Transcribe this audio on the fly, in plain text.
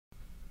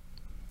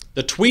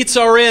The tweets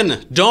are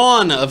in.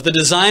 Dawn of the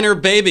designer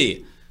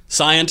baby.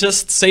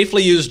 Scientists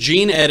safely use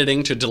gene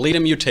editing to delete a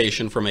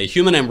mutation from a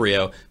human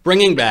embryo,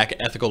 bringing back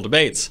ethical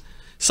debates.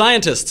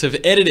 Scientists have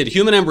edited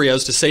human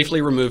embryos to safely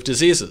remove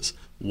diseases.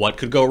 What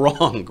could go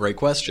wrong? Great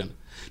question.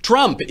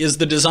 Trump is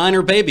the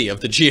designer baby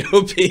of the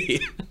GOP.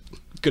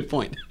 Good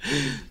point.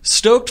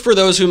 Stoked for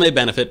those who may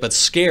benefit, but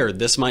scared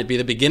this might be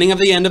the beginning of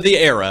the end of the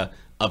era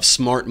of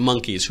smart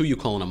monkeys. Who you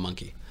calling a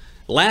monkey?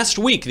 Last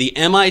week, the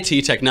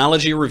MIT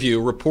Technology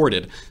Review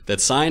reported that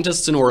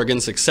scientists in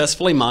Oregon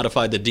successfully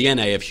modified the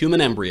DNA of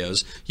human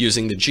embryos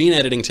using the gene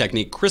editing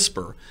technique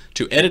CRISPR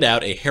to edit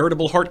out a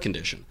heritable heart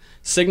condition,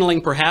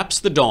 signaling perhaps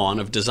the dawn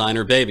of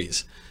designer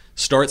babies.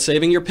 Start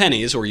saving your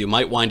pennies, or you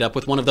might wind up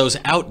with one of those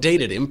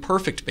outdated,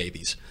 imperfect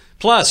babies.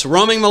 Plus,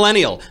 roaming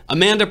millennial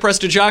Amanda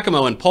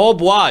Prestigiacomo and Paul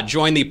Bois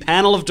join the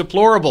panel of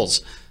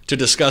deplorables to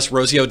discuss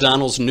Rosie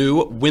O'Donnell's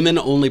new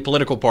women-only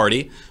political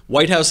party,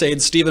 White House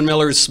aide Stephen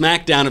Miller's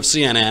smackdown of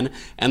CNN,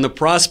 and the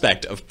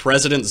prospect of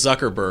President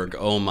Zuckerberg.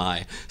 Oh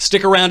my.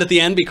 Stick around at the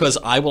end because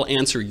I will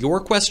answer your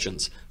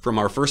questions from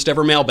our first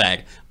ever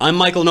mailbag. I'm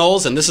Michael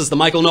Knowles, and this is The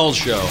Michael Knowles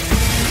Show.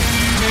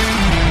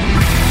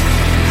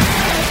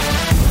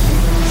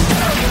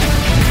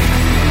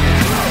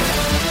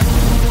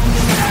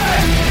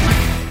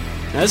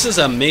 Now, this is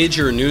a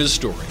major news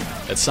story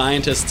that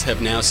scientists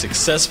have now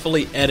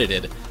successfully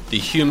edited the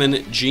human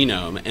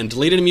genome and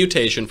deleted a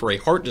mutation for a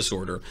heart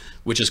disorder,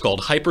 which is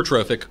called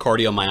hypertrophic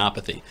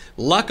cardiomyopathy.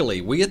 Luckily,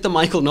 we at the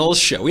Michael Knowles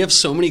Show, we have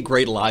so many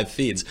great live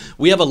feeds.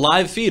 We have a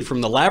live feed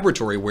from the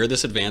laboratory where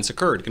this advance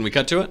occurred. Can we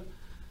cut to it?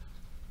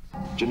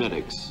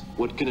 Genetics.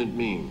 What can it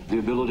mean? The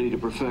ability to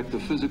perfect the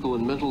physical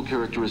and mental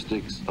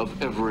characteristics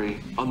of every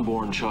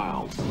unborn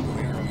child. Of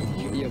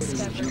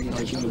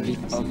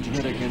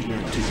genetic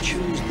engineering to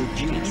choose the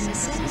genes.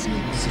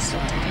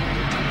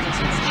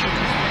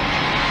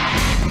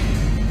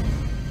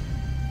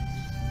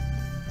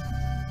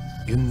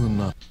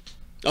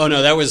 Oh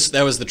no, that was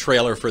the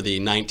trailer for the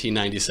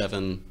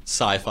 1997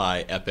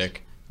 sci-fi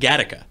epic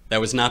Ga-ttaca.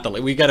 That was not the.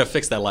 We got to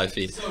fix that live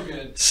feed. So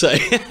good. So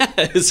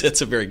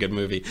it's a very good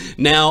movie.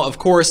 Now, of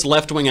course,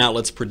 left-wing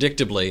outlets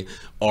predictably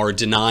are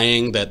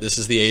denying that this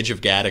is the age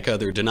of Ga-ttaca.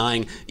 They're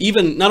denying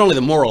even not only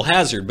the moral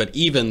hazard, but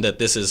even that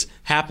this is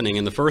happening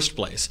in the first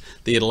place.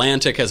 The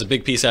Atlantic has a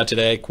big piece out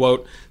today.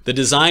 Quote: "The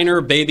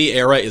designer baby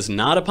era is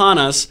not upon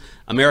us.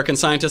 American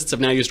scientists have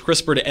now used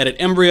CRISPR to edit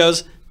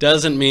embryos.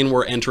 Doesn't mean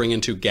we're entering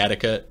into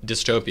Ga-ttaca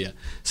dystopia."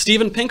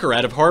 Steven Pinker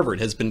out of Harvard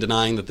has been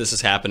denying that this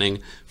is happening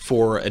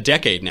for a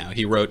decade now.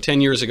 He wrote 10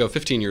 years ago,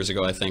 15 years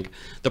ago, I think,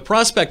 "The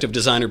prospect of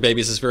designer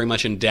babies is very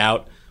much in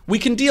doubt. We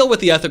can deal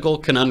with the ethical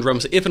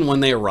conundrums if and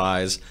when they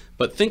arise,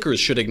 but thinkers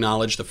should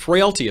acknowledge the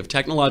frailty of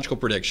technological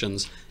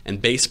predictions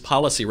and base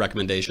policy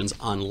recommendations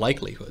on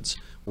likelihoods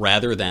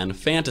rather than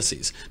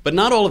fantasies." But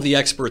not all of the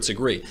experts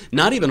agree.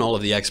 Not even all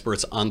of the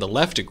experts on the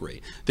left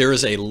agree. There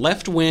is a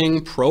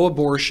left-wing,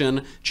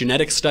 pro-abortion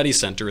genetic study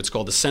center. It's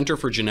called the Center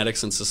for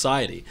Genetics and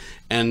Society.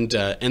 And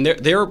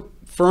they're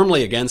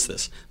firmly against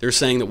this. They're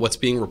saying that what's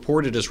being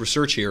reported as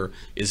research here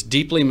is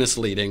deeply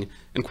misleading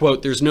and,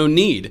 quote, "there's no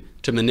need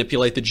to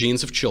manipulate the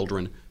genes of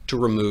children to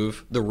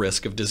remove the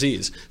risk of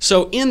disease."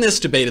 So in this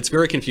debate, it's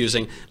very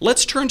confusing.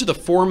 Let's turn to the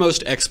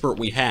foremost expert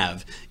we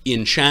have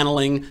in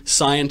channeling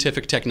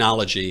scientific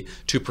technology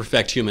to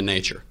perfect human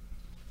nature.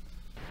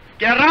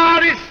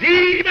 Gerade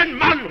 7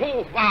 Mann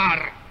hoch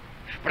war,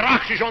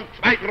 sprach sie schon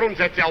 2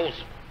 Grundsätze aus.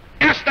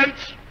 Erstens,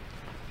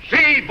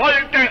 sie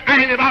wollte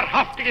eine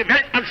wahrhaftige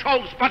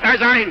Weltanschauungspartei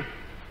sein.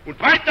 Und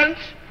zweitens,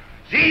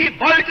 sie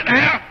wollte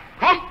daher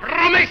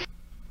Kompromiss.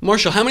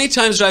 Marshall, how many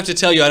times do I have to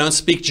tell you I don't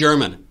speak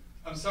German?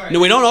 I'm sorry. No,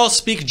 we don't all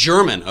speak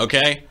German,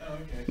 okay? Oh,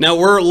 okay. Now,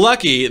 we're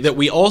lucky that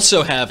we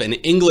also have an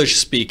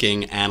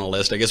English-speaking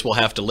analyst. I guess we'll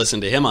have to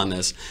listen to him on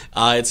this.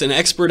 It's an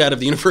expert out of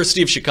the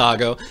University of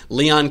Chicago,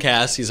 Leon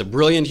Kass. He's a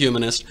brilliant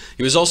humanist.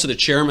 He was also the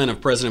chairman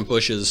of President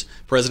Bush's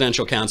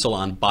Presidential Council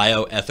on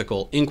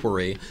Bioethical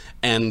Inquiry.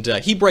 And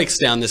he breaks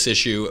down this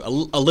issue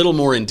a little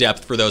more in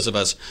depth for those of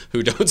us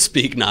who don't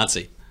speak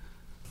Nazi.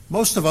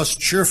 Most of us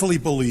cheerfully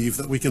believe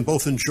that we can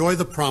both enjoy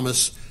the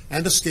promise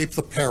and escape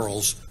the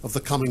perils of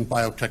the coming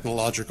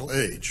biotechnological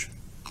age.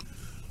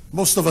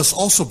 Most of us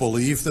also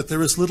believe that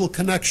there is little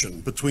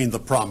connection between the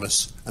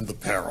promise and the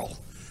peril,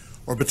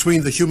 or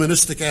between the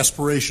humanistic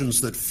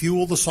aspirations that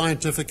fuel the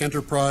scientific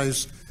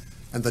enterprise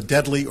and the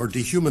deadly or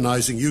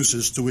dehumanizing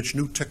uses to which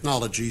new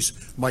technologies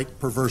might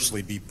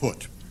perversely be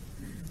put.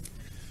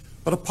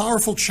 But a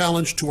powerful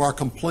challenge to our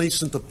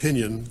complacent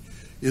opinion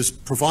is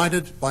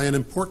provided by an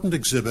important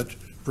exhibit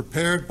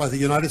prepared by the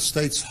United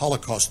States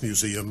Holocaust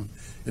Museum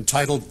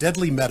entitled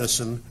 "Deadly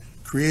Medicine: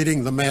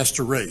 Creating the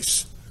Master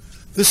Race."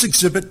 This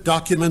exhibit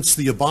documents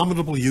the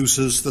abominable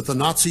uses that the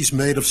Nazis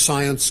made of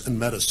science and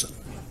medicine.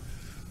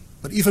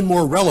 But even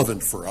more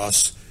relevant for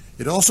us,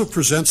 it also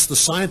presents the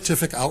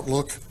scientific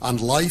outlook on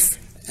life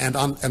and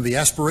the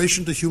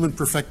aspiration to human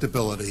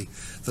perfectibility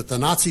that the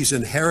Nazis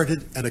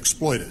inherited and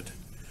exploited,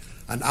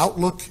 an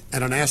outlook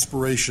and an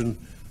aspiration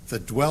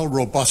that dwell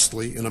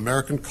robustly in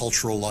American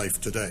cultural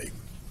life today.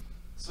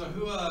 So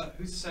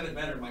who said it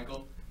better,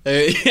 Michael?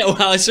 Yeah,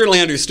 well, I certainly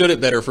understood it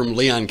better from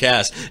Leon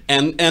Kass,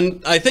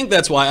 and I think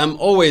that's why I'm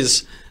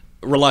always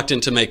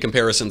reluctant to make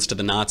comparisons to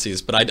the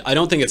Nazis, but I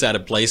don't think it's out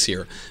of place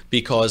here,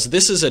 because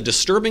this is a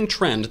disturbing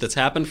trend that's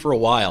happened for a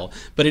while,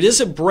 but it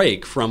is a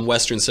break from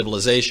Western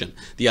civilization,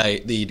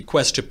 the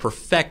quest to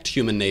perfect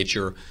human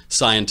nature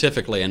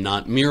scientifically and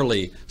not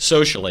merely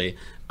socially.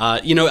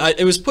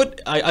 It was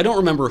put, I don't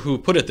remember who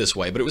put it this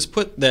way, but it was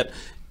put that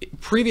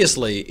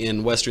previously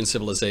in Western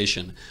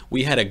civilization,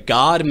 we had a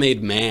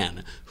God-made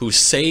man who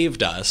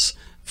saved us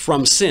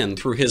from sin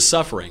through his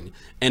suffering.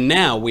 And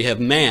now we have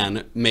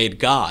man-made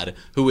God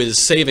who is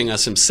saving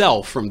us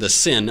himself from the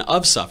sin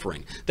of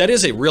suffering. That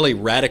is a really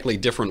radically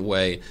different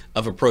way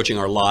of approaching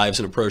our lives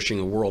and approaching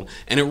the world.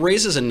 And it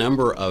raises a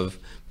number of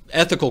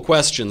ethical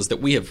questions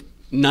that we have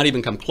not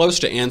even come close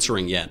to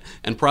answering yet.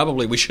 And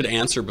probably we should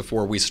answer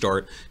before we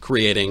start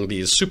creating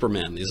these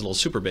supermen, these little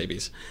super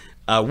babies.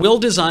 Will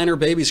designer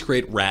babies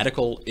create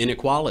radical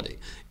inequality?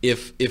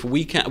 If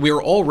we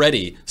are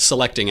already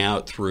selecting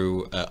out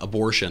through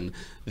abortion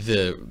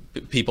the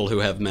people who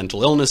have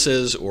mental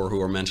illnesses or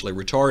who are mentally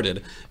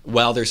retarded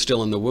while they're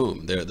still in the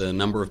womb. The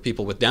number of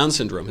people with Down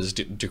syndrome has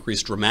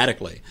decreased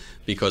dramatically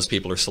because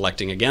people are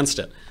selecting against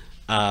it.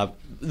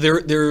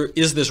 There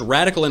is this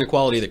radical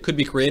inequality that could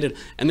be created,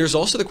 and there's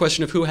also the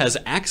question of who has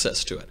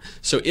access to it.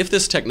 So if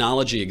this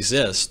technology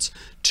exists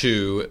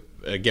to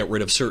get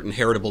rid of certain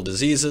heritable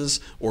diseases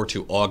or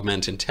to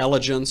augment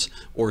intelligence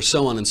or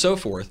so on and so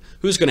forth,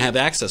 who's going to have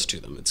access to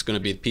them? It's going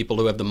to be people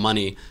who have the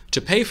money to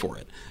pay for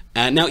it.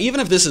 Now, even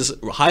if this is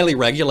highly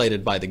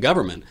regulated by the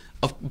government,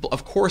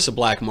 of course a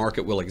black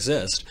market will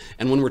exist.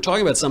 And when we're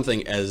talking about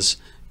something as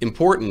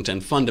important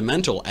and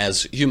fundamental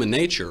as human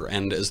nature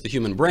and as the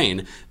human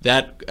brain,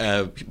 that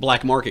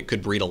black market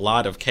could breed a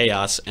lot of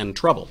chaos and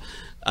trouble.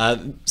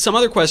 Some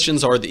other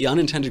questions are the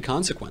unintended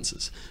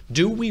consequences.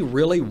 Do we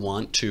really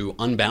want to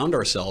unbound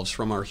ourselves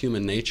from our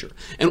human nature?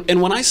 And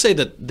when I say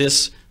that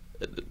this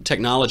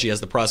technology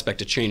has the prospect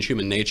to change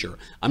human nature,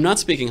 I'm not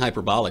speaking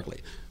hyperbolically.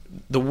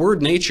 The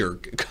word nature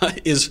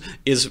is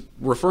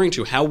referring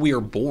to how we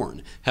are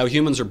born, how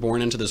humans are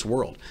born into this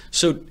world.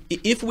 So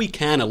if we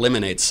can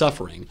eliminate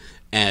suffering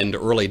and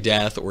early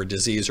death or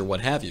disease or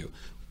what have you,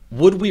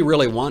 would we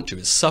really want to?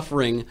 Is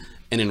suffering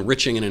and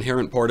enriching an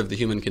inherent part of the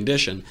human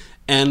condition?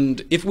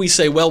 And if we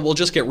say, well, we'll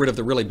just get rid of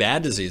the really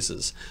bad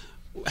diseases,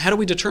 how do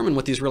we determine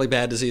what these really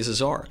bad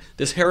diseases are?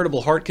 This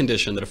heritable heart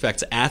condition that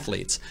affects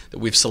athletes that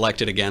we've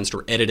selected against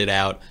or edited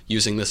out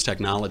using this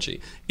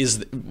technology, is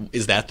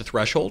that the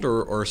threshold,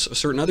 or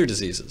certain other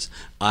diseases?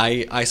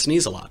 I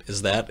sneeze a lot.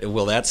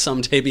 Will that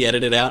someday be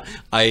edited out?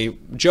 I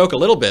joke a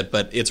little bit,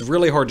 but it's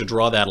really hard to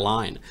draw that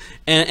line.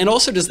 And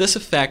also, does this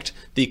affect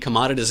the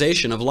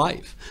commoditization of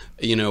life?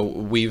 You know,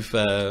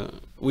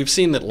 we've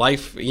seen that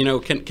life,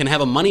 can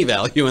have a money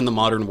value in the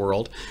modern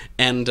world,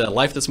 and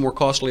life that's more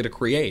costly to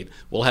create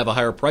will have a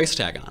higher price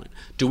tag on it.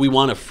 Do we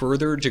want to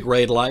further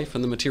degrade life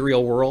in the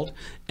material world?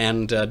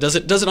 And does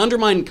it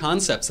undermine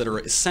concepts that are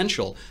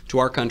essential to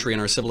our country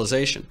and our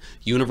civilization?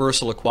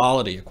 Universal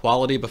equality,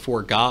 equality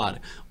before God,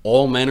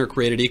 all men are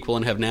created equal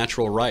and have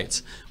natural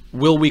rights.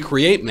 Will we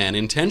create men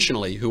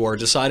intentionally who are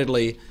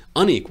decidedly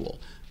unequal,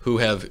 who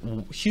have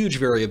huge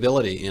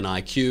variability in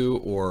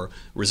IQ or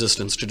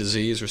resistance to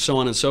disease or so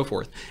on and so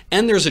forth?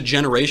 And there's a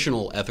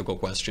generational ethical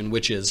question,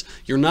 which is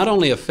you're not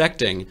only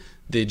affecting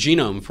the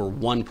genome for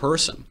one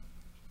person,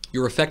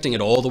 you're affecting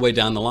it all the way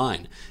down the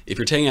line. If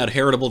you're taking out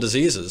heritable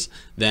diseases,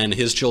 then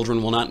his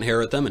children will not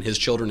inherit them, and his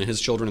children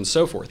and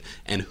so forth.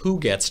 And who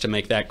gets to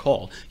make that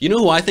call? You know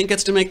who I think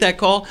gets to make that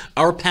call?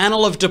 Our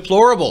panel of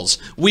deplorables.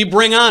 We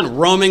bring on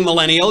roaming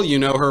millennial, you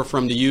know her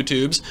from the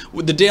YouTubes,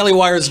 with the Daily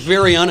Wire's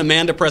very own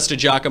Amanda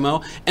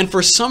Prestigiacomo, and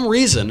for some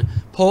reason,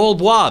 Paul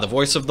Bois, the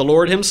voice of the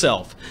Lord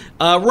himself.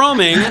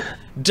 Roaming,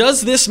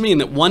 does this mean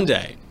that one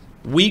day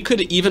we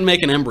could even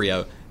make an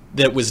embryo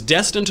that was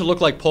destined to look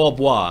like Paul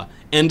Bois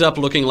end up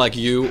looking like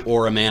you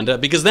or Amanda?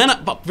 Because then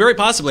very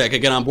possibly I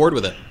could get on board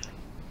with it.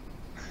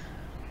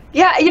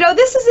 Yeah,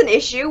 this is an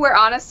issue where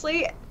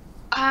honestly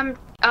I'm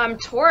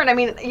torn. I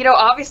mean,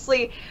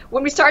 obviously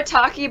when we start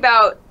talking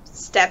about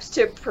steps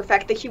to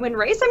perfect the human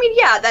race, I mean,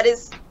 yeah, that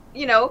is,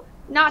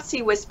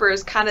 Nazi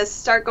whispers kind of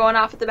start going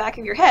off at the back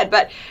of your head.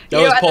 But that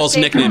was Paul's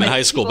nickname in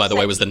high school, by the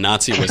way, was the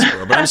Nazi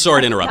whisperer. But I'm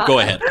sorry to interrupt. Go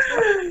ahead.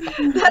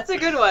 That's a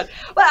good one.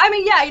 But I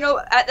mean, yeah,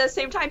 at the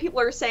same time, people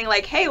are saying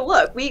like, hey,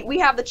 look, we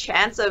have the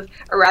chance of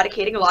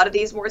eradicating a lot of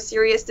these more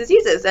serious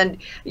diseases. And,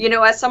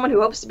 as someone who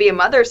hopes to be a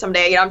mother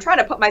someday, I'm trying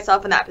to put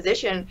myself in that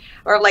position,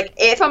 or like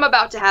if I'm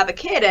about to have a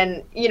kid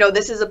and,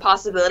 this is a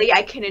possibility,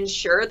 I can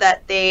ensure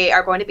that they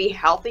are going to be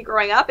healthy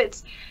growing up.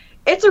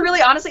 It's a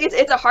really, honestly,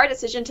 it's a hard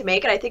decision to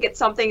make. And I think it's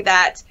something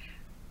that,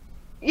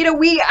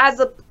 we as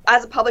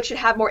a public should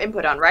have more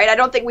input on, right? I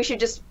don't think we should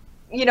just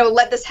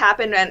let this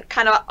happen and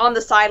kind of on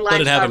the sidelines.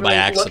 Let it happen by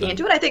accident. Looking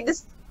into it. I think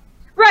this,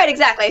 right,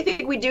 exactly. I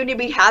think we do need to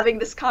be having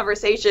this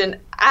conversation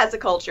as a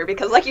culture,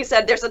 because like you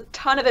said, there's a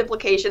ton of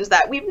implications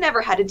that we've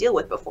never had to deal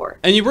with before.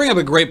 And you bring up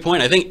a great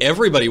point. I think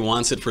everybody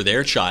wants it for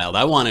their child.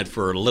 I want it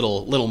for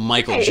little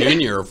Michael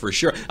Jr. for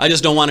sure. I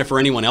just don't want it for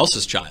anyone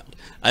else's child.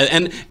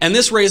 And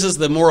this raises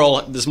this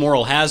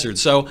moral hazard.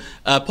 So,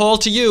 Paul,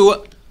 to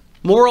you,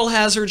 moral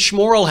hazard,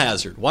 schmoral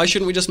hazard. Why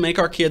shouldn't we just make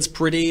our kids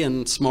pretty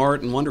and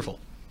smart and wonderful?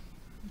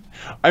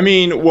 I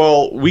mean,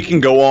 well, we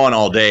can go on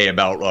all day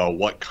about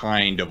what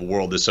kind of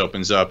world this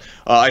opens up.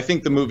 I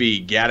think the movie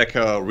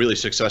Ga-ttaca really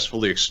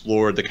successfully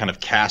explored the kind of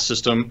caste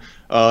system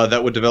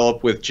that would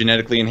develop with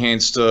genetically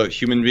enhanced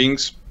human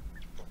beings.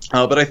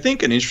 But I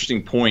think an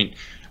interesting point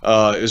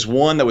is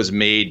one that was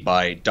made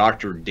by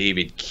Dr.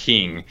 David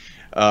King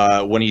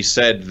when he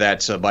said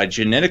that by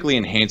genetically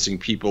enhancing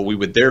people, we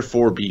would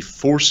therefore be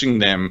forcing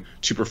them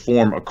to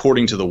perform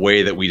according to the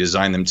way that we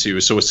design them to.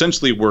 So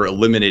essentially, we're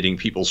eliminating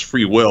people's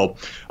free will.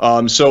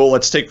 So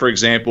let's take, for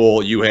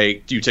example, you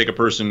take a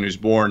person who's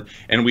born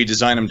and we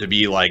design them to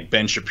be like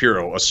Ben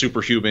Shapiro, a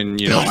superhuman,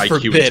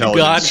 IQ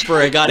intelligence.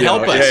 God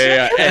help us.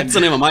 Yeah. That's the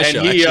name of my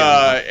show.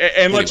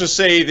 And let's just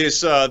say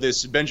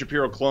this Ben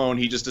Shapiro clone,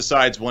 he just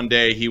decides one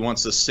day he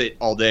wants to sit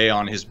all day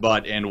on his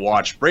butt and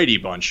watch Brady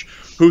Bunch.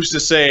 Who's to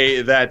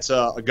say that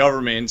a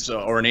government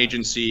or an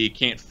agency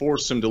can't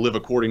force him to live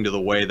according to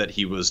the way that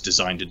he was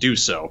designed to do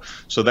so?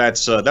 So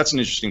that's an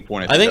interesting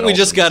point. I think we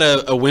just got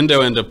a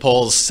window into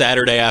Paul's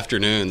Saturday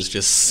afternoons,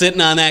 just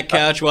sitting on that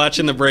couch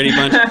watching the Brady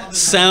Bunch.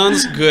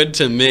 Sounds good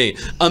to me.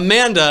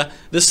 Amanda,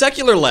 the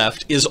secular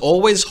left is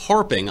always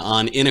harping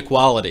on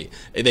inequality.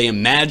 They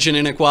imagine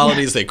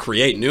inequalities, they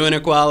create new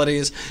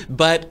inequalities,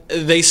 but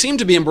they seem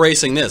to be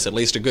embracing this, at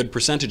least a good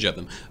percentage of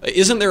them.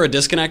 Isn't there a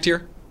disconnect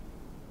here?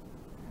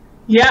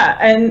 Yeah,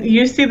 and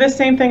you see the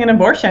same thing in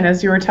abortion,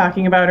 as you were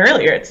talking about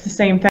earlier. It's the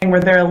same thing where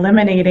they're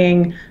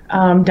eliminating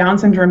Down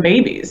syndrome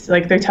babies.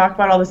 Like, they talk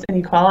about all this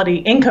inequality,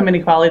 income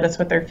inequality, that's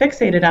what they're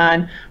fixated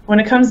on. When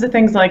it comes to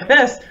things like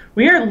this,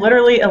 we are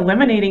literally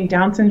eliminating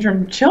Down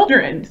syndrome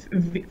children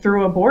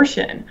through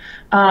abortion.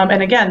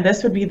 And again,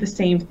 this would be the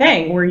same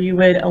thing, where you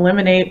would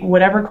eliminate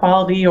whatever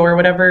quality or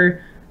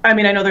whatever. I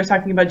mean, I know they're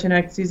talking about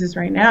genetic diseases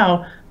right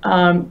now,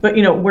 but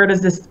where does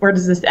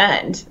this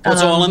end? Well,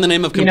 it's all in the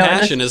name of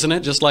compassion, isn't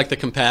it? Just like the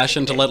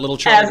compassion to let little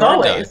children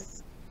die.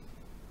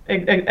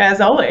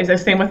 As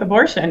always, same with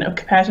abortion,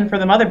 compassion for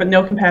the mother, but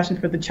no compassion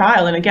for the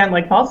child. And again,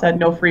 like Paul said,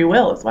 no free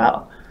will as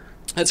well.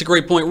 That's a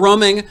great point.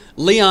 Roaming,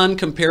 Leon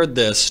compared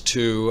this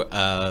to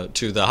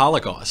the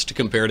Holocaust,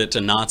 compared it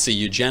to Nazi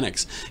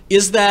eugenics.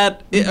 Is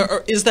that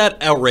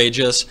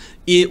outrageous?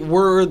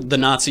 Were the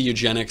Nazi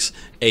eugenics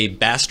a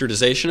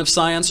bastardization of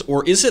science,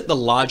 or is it the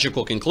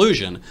logical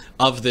conclusion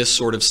of this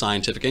sort of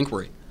scientific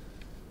inquiry?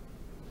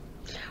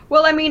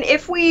 Well, I mean,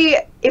 if we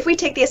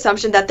take the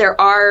assumption that there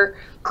are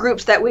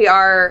groups that we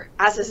are,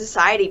 as a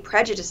society,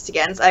 prejudiced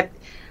against,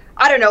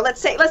 I don't know, let's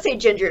say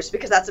gingers,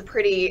 because that's a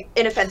pretty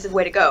inoffensive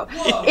way to go.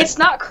 Whoa. It's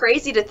not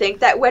crazy to think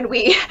that when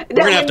we... We're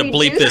going to have to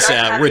bleep this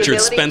out.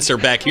 Richard Spencer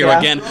back here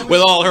again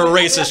with all her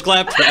racist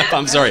claptrap.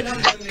 I'm sorry.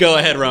 Go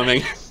ahead,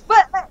 Roaming.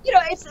 But,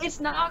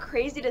 it's not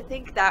crazy to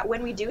think that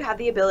when we do have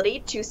the ability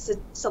to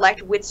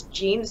select which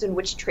genes and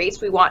which traits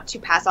we want to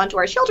pass on to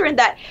our children,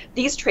 that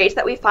these traits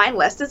that we find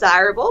less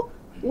desirable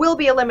will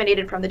be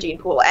eliminated from the gene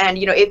pool. And,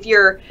 if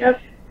you're...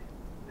 Yep.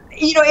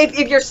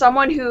 If you're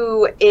someone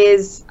who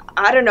is...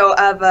 I don't know,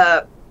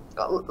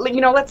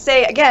 let's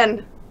say,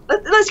 again,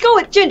 let's go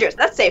with gingers.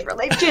 That's safer,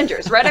 like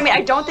gingers, right? I mean, I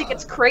don't think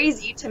it's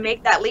crazy to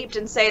make that leap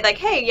and say, like,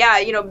 hey,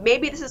 yeah,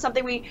 maybe this is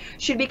something we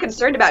should be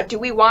concerned about. Do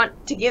we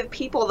want to give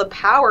people the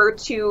power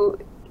to,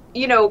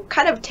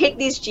 kind of take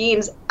these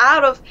genes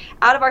out of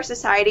our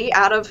society,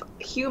 out of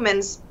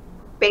humans,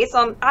 based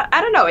on,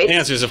 I don't know. The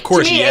answer is, of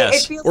course,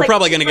 yes. We're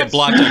probably going to get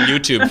blocked on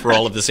YouTube for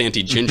all of this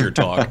anti-ginger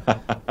talk,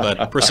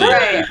 but proceed.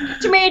 Right.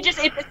 To me, it's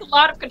a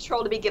lot of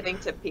control to be giving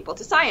to people,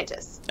 to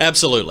scientists.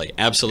 Absolutely.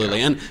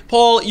 And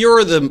Paul,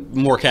 you're the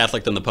more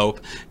Catholic than the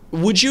Pope.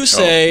 Would you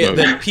say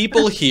that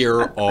people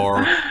here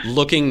are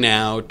looking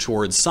now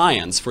towards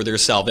science for their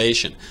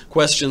salvation?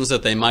 Questions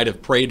that they might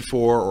have prayed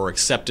for or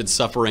accepted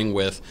suffering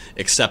with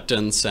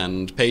acceptance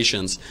and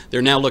patience,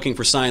 they're now looking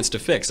for science to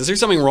fix. Is there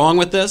something wrong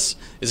with this?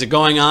 Is it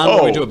going on? What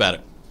do we do about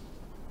it?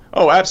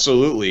 Oh,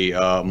 absolutely,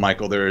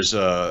 Michael. There's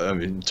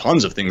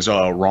tons of things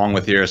wrong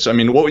with here. So, I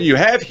mean, what you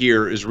have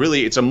here is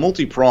really, it's a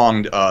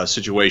multi-pronged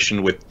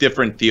situation with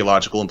different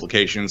theological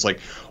implications. Like,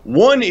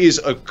 one is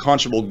a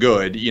conscionable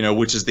good,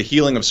 which is the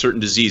healing of certain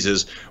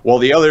diseases, while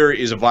the other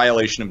is a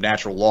violation of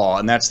natural law,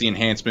 and that's the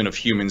enhancement of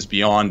humans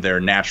beyond their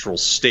natural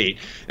state.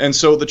 And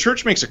so the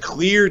church makes a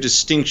clear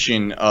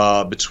distinction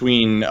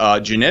between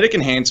genetic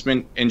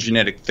enhancement and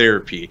genetic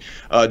therapy.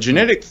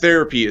 Genetic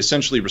therapy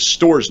essentially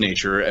restores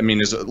nature. I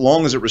mean, as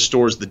long as it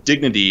restores the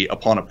dignity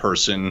upon a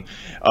person,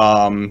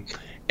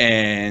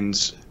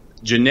 and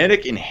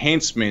genetic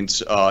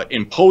enhancement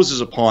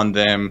imposes upon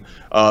them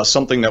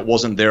something that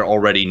wasn't there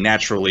already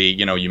naturally.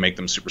 You make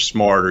them super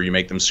smart or you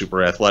make them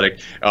super athletic,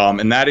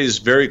 and that is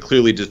very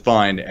clearly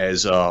defined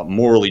as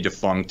morally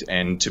defunct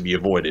and to be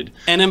avoided.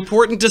 An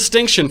important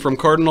distinction from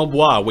Cardinal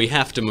Bois. We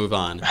have to move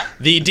on.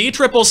 The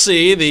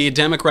DCCC, the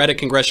Democratic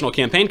Congressional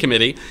Campaign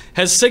Committee,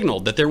 has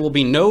signaled that there will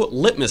be no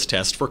litmus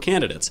test for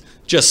candidates.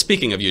 Just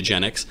speaking of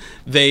eugenics,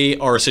 they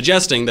are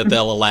suggesting that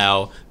they'll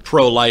allow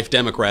pro-life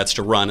Democrats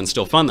to run and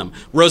still fund them.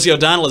 Rosie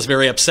O'Donnell is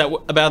very upset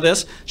about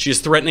this. She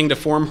is threatening to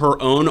form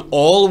her own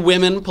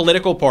all-women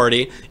political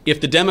party if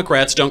the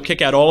Democrats don't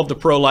kick out all of the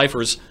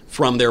pro-lifers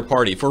from their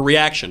party. For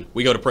reaction,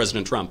 we go to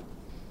President Trump.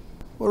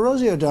 Well,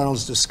 Rosie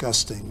O'Donnell's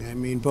disgusting. I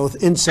mean, both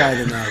inside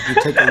and out. You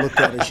take a look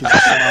at her, she's a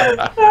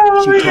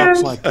slob. She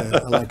talks like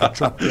a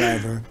truck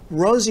driver.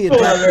 Rosie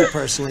attacked me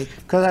personally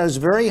because I was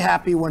very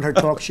happy when her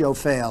talk show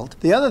failed.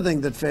 The other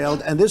thing that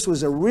failed, and this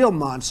was a real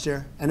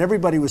monster, and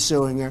everybody was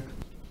suing her.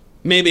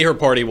 Maybe her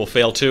party will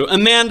fail too.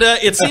 Amanda,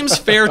 it seems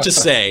fair to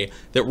say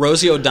that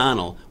Rosie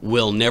O'Donnell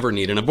will never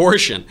need an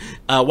abortion.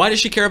 Why does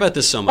she care about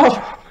this so much?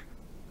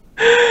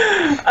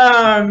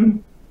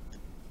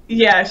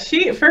 Yeah,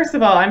 first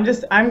of all,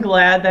 I'm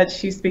glad that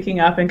she's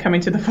speaking up and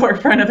coming to the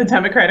forefront of the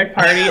Democratic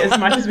Party as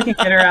much as we can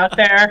get her out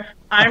there.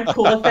 I'm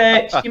cool with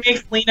it. She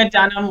makes Lena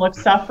Dunham look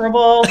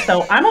sufferable,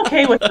 so I'm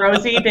okay with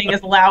Rosie being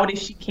as loud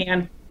as she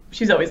can.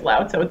 She's always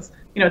loud, so it's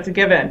a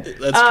given.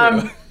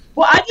 That's true.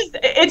 Well,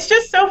 it's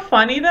just so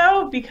funny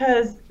though,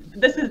 because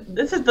this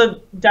is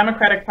the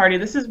Democratic Party.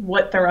 This is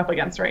what they're up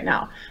against right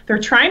now. They're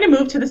trying to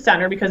move to the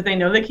center because they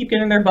know they keep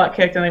getting their butt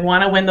kicked and they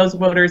want to win those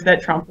voters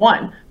that Trump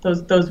won,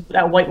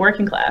 that white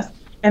working class.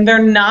 And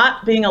they're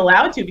not being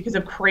allowed to because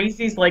of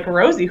crazies like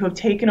Rosie who have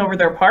taken over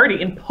their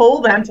party and pull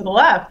them to the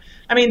left.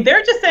 I mean,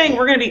 they're just saying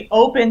we're going to be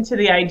open to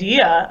the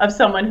idea of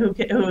someone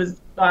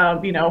who's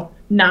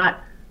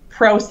not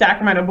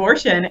pro-Sacrament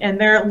abortion,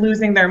 and they're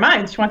losing their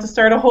minds. She wants to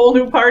start a whole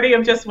new party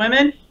of just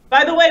women.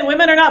 By the way,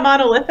 women are not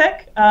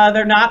monolithic.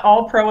 They're not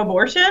all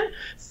pro-abortion.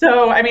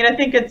 So, I mean, I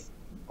think it's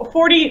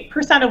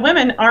 40% of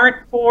women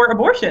aren't for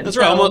abortion. That's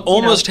right.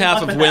 Almost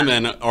half of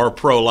women are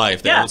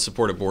pro-life. They don't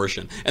support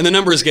abortion. And the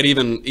numbers get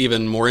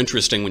even more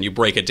interesting when you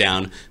break it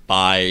down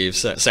by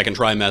second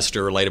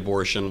trimester, late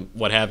abortion,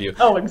 what have you.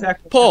 Oh,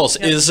 exactly. Pauls,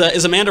 is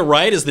Amanda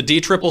right? Is the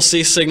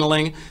DCCC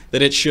signaling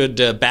that it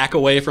should back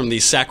away from the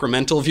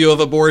sacramental view of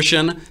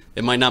abortion?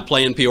 It might not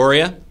play in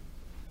Peoria?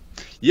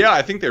 Yeah,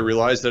 I think they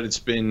realize that it's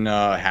been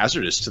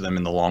hazardous to them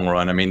in the long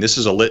run. I mean, this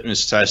is a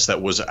litmus test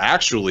that was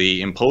actually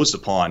imposed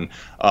upon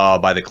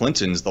by the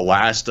Clintons. The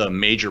last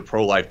major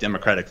pro-life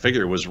Democratic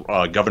figure was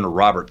Governor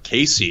Robert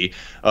Casey,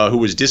 who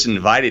was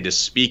disinvited to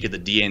speak at the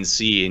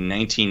DNC in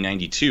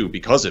 1992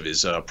 because of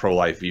his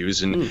pro-life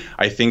views. And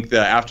I think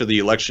that after the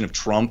election of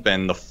Trump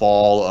and the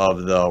fall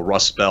of the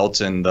Rust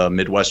Belt and the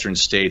Midwestern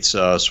states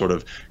sort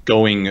of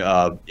going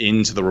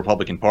into the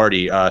Republican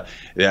Party,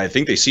 I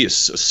think they see a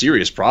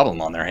serious problem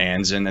on their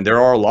hands. And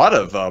there are a lot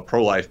of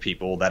pro-life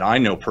people that I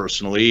know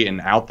personally and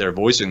out there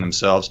voicing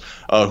themselves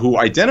who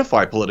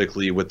identify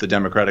politically with the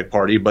Democratic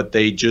Party, but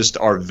they just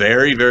are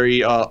very,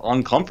 very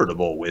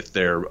uncomfortable with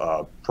their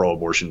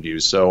pro-abortion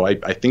views. So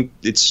I think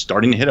it's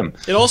starting to hit them.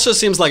 It also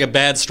seems like a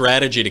bad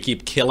strategy to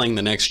keep killing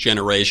the next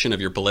generation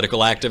of your political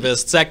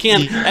activists. That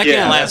can't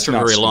last for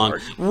very long.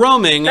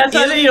 Roaming. That's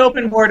why they need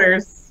open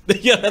borders.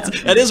 Yeah,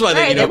 that is why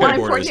they need open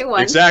borders.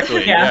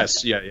 Exactly.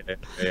 Yes.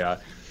 Yeah.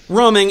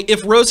 Roaming,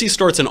 if Rosie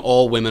starts an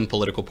all-women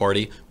political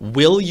party,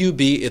 will you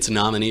be its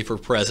nominee for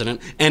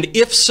president? And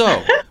if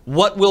so,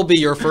 what will be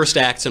your first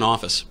acts in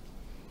office?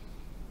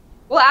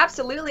 Well,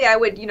 absolutely, I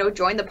would,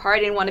 join the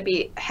party and want to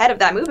be head of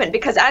that movement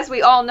because, as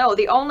we all know,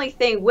 the only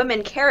thing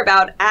women care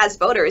about as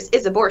voters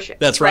is abortion.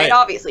 That's right.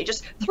 Obviously,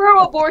 just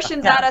throw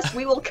abortions at us,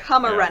 we will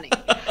come a-running.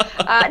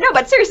 No,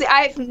 but seriously,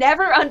 I've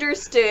never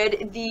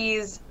understood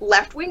these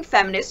left-wing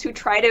feminists who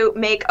try to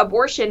make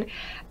abortion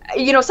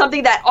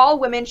something that all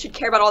women should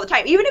care about all the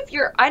time. Even if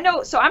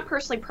so I'm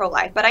personally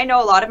pro-life, but I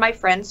know a lot of my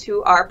friends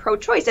who are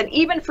pro-choice. And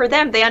even for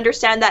them, they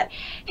understand that,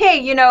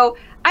 hey,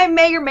 I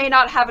may or may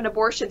not have an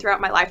abortion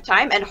throughout my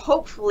lifetime. And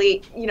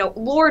hopefully,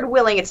 Lord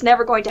willing, it's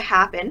never going to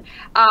happen.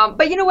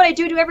 But you know what I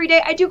do every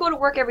day? I do go to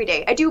work every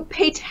day. I do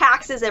pay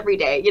taxes every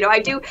day. I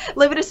do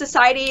live in a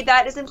society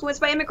that is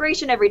influenced by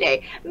immigration every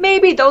day.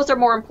 Maybe those are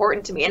more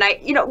important to me. And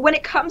when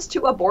it comes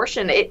to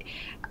abortion,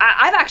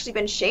 I've actually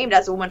been shamed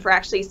as a woman for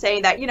actually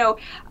saying that,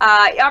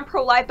 I'm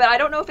pro-life, but I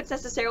don't know if it's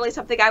necessarily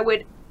something I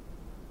would,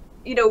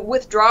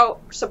 withdraw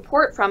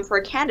support from for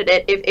a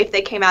candidate if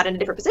they came out in a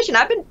different position.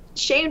 I've been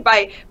shamed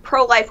by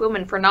pro-life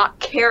women for not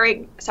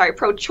caring,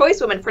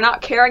 pro-choice women for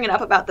not caring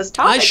enough about this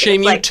topic. I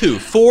shame you too.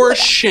 For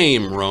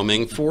shame,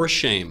 Roaming, for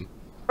shame.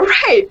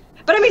 Right.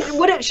 But I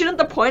mean, shouldn't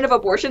the point of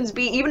abortions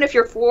be, even if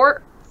you're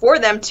for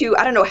them to,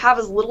 have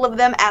as little of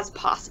them as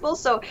possible?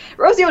 So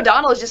Rosie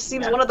O'Donnell just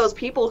seems one of those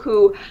people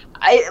who,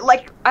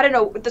 I don't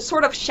know, the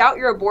sort of shout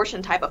your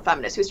abortion type of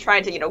feminist who's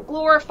trying to,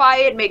 glorify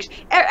it, makes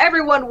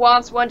everyone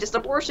wants one, just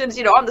abortions,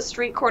 on the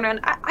street corner, and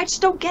I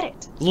just don't get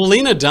it.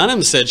 Lena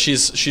Dunham said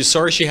she's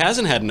sorry she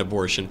hasn't had an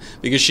abortion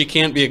because she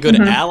can't be a good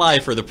ally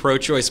for the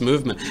pro-choice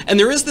movement. And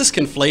there is this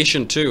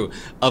conflation too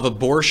of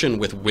abortion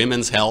with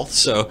women's health.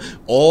 So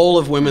all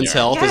of women's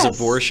health is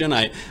abortion.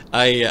 I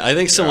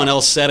think someone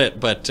else said it,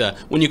 but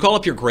when you call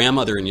up your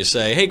grandmother and you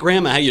say, "Hey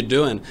grandma, how you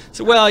doing?"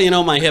 So,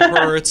 well, my hip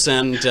hurts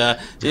and I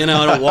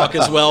don't walk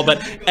as well,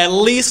 but at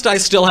least I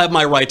still have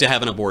my right to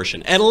have an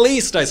abortion. At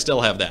least I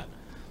still have that.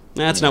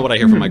 That's not what I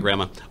hear from my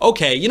grandma.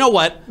 Okay, you know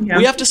what? Yeah.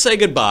 We have to say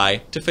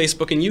goodbye to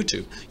Facebook and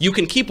YouTube. You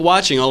can keep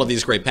watching all of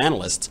these great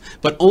panelists,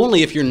 but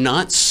only if you're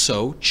not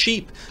so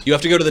cheap. You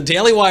have to go to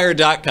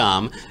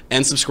thedailywire.com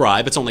and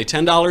subscribe. It's only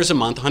 $10 a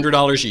month,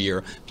 $100 a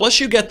year. Plus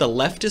you get the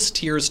Leftist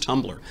Tears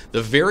tumbler.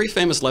 The very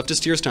famous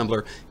Leftist Tears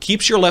tumbler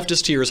keeps your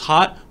leftist tears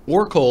hot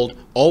or cold,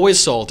 always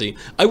salty.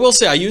 I will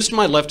say I used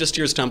my Leftist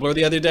Tears tumbler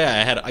the other day.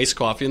 I had iced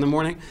coffee in the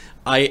morning.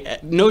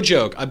 No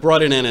joke, I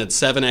brought it in at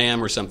 7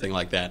 a.m. or something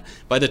like that.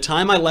 By the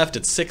time I left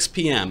at 6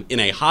 p.m. in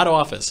a hot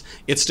office,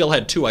 it still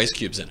had 2 ice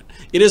cubes in it.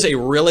 It is a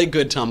really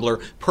good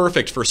tumbler,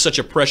 perfect for such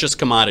a precious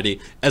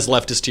commodity as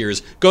Leftist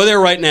Tears. Go there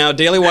right now,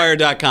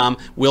 dailywire.com.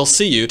 We'll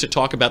see you to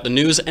talk about the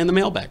news and the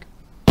mailbag.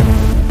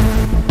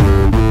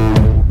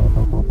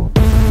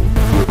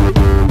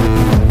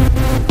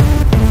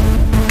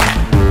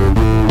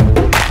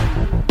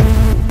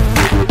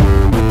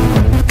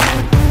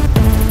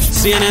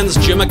 CNN's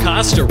Jim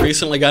Acosta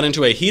recently got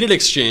into a heated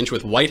exchange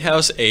with White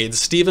House aide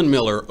Stephen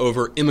Miller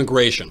over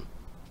immigration.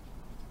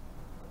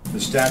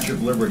 The Statue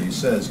of Liberty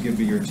says, "Give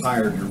me your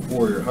tired, your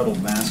poor, your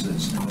huddled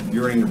masses,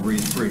 yearning to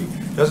breathe free."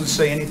 Doesn't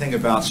say anything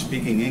about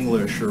speaking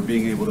English or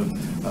being able to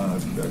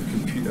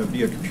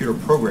be a computer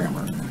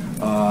programmer.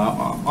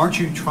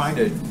 Aren't you trying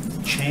to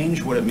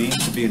change what it means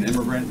to be an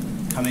immigrant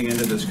coming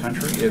into this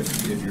country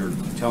if you're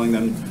telling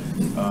them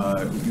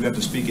you have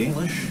to speak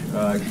English?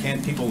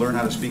 Can't people learn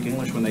how to speak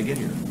English when they get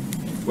here?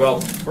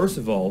 Well, first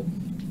of all,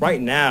 right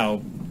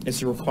now,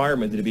 it's a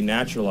requirement that to be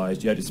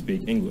naturalized, you have to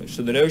speak English.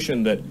 So the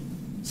notion that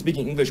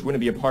speaking English wouldn't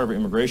be a part of our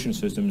immigration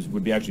systems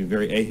would be actually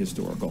very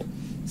ahistorical.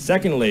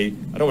 Secondly,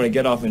 I don't want to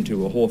get off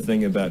into a whole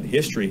thing about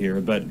history here,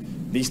 but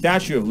the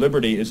Statue of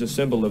Liberty is a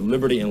symbol of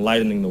liberty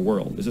enlightening the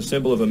world. It's a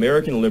symbol of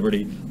American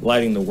liberty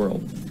lighting the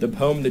world. The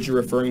poem that you're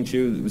referring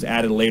to that was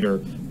added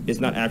later is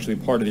not actually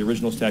part of the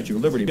original Statue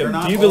of Liberty. They're But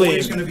not do you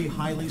always believe, going to be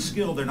highly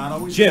skilled. They're not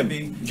always going to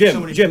be...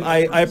 Jim,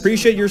 I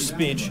appreciate your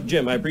speech.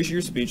 Jim, I appreciate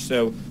your speech,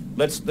 so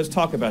let's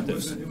talk about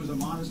this.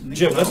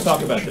 Jim, let's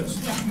talk about this.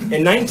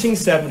 In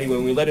 1970,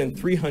 when we let in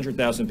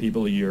 300,000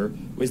 people a year,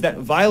 was that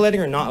violating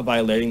or not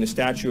violating the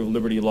Statue of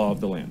Liberty law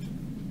of the land?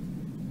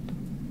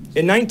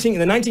 In the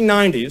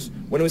 1990s,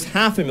 when it was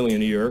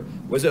 500,000 a year,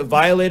 was it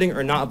violating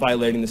or not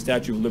violating the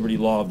Statue of Liberty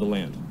law of the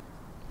land?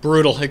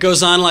 Brutal. It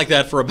goes on like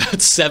that for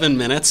about 7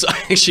 minutes. I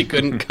actually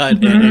couldn't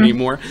cut it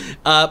anymore.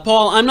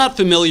 Paul, I'm not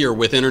familiar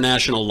with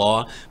international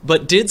law,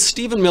 but did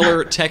Stephen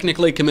Miller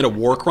technically commit a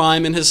war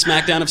crime in his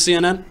smackdown of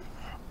CNN?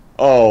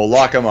 Oh,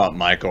 lock him up,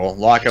 Michael.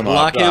 Lock him up.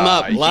 Lock him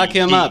up. Lock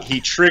him up. He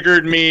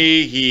triggered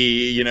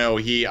me.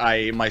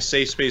 My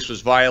safe space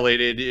was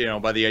violated,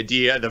 by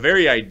the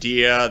very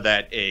idea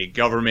that a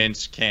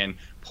government can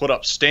put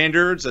up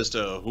standards as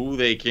to who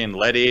they can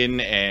let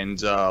in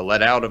and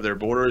let out of their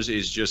borders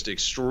is just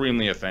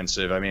extremely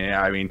offensive. I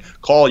mean,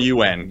 call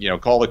UN,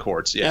 call the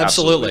courts. Yeah,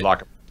 absolutely.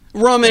 Lock 'em.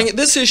 Roaming,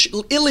 this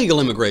issue,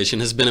 illegal immigration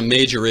has been a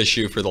major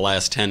issue for the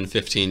last 10,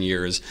 15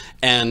 years,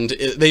 and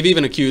they've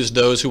even accused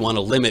those who want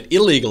to limit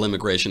illegal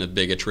immigration of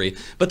bigotry.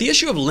 But the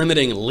issue of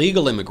limiting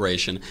legal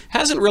immigration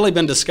hasn't really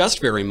been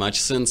discussed very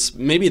much since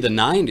maybe the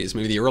 90s,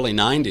 maybe the early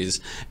 90s.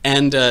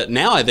 And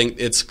now I think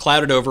it's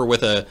clouded over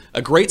with a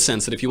great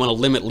sense that if you want to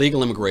limit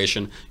legal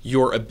immigration,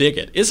 you're a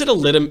bigot. Is it a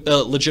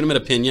legitimate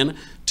opinion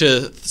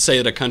to say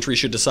that a country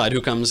should decide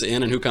who comes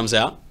in and who comes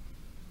out?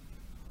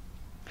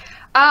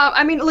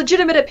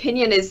 Legitimate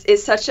opinion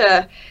is such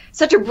a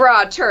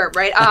broad term,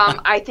 right?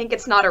 I think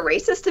it's not a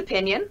racist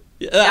opinion.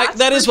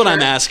 That is what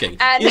I'm asking.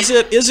 Is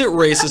it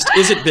racist?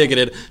 Is it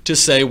bigoted to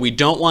say we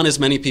don't want as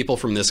many people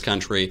from this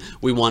country?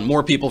 We want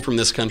more people from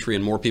this country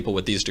and more people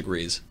with these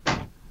degrees.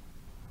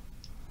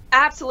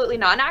 Absolutely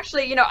not. And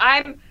actually,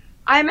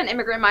 I'm an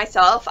immigrant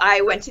myself.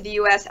 I went to the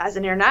U.S. as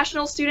an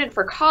international student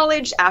for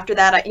college. After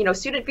that,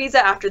 student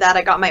visa. After that,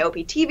 I got my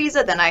OPT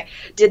visa. Then I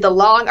did the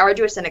long,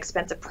 arduous, and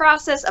expensive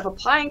process of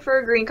applying for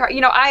a green card.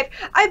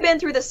 I've been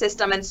through the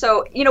system. And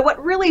so,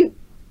 what really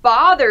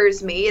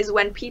bothers me is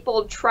when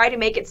people try to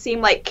make it seem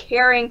like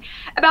caring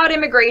about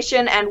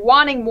immigration and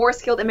wanting more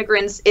skilled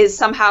immigrants is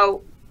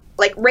somehow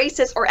like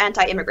racist or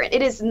anti-immigrant.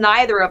 It is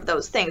neither of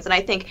those things. And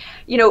I think,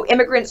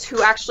 immigrants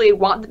who actually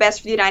want the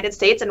best for the United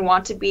States and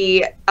want to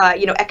be,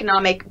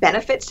 economic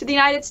benefits to the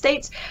United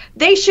States,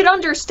 they should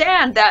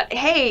understand that,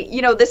 hey,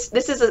 this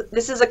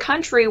is a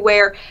country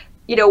where,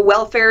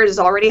 welfare is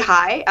already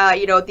high.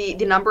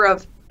 The number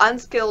of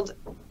unskilled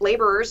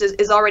laborers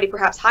is already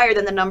perhaps higher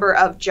than the number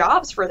of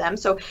jobs for them.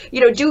 So, you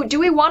know, do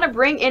we want to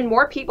bring in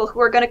more people who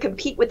are going to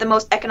compete with the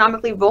most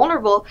economically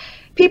vulnerable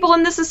people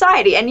in the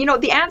society? And, you know,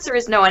 the answer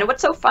is no. And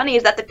what's so funny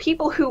is that the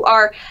people who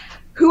are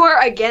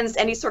against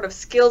any sort of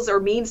skills or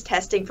means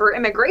testing for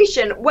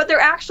immigration, what they're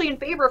actually in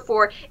favor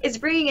for is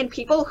bringing in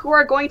people who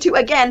are going to,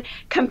 again,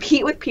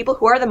 compete with people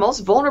who are the most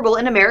vulnerable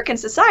in American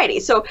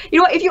society. So, you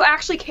know, if you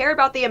actually care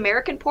about the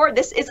American poor,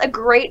 this is a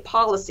great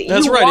policy.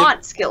 That's you right.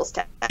 want skills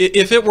testing.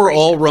 If it were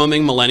all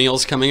roaming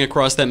millennials coming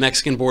across that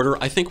Mexican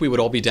border, I think we would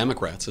all be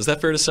Democrats. Is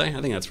that fair to say?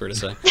 I think that's fair to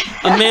say.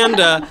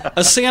 Amanda,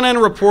 a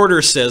CNN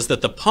reporter says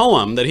that the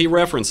poem that he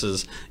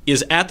references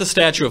is at the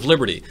Statue of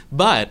Liberty,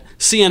 but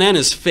CNN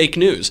is fake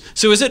news.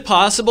 So is it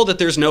possible that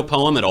there's no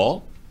poem at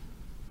all?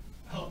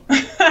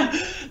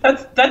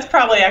 That's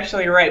probably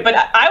actually right, but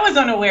I was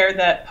unaware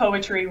that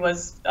poetry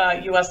was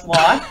U.S.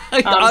 law.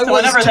 So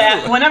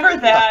whenever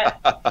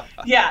that,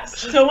 yes.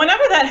 So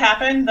whenever that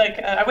happened, like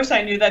I wish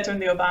I knew that during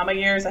the Obama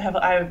years.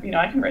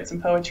 I can write some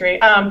poetry.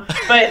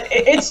 But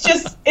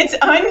it's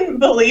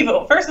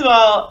unbelievable. First of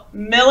all,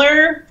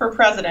 Miller for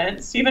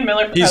president, Stephen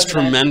Miller for president.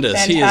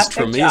 He's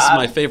tremendous. He's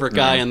my favorite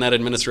guy in that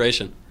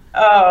administration.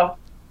 Oh.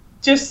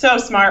 Just so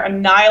smart,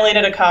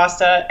 annihilated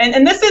Acosta.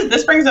 And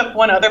this brings up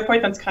one other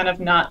point that's kind of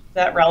not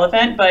that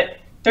relevant, but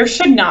there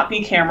should not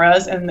be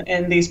cameras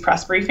in these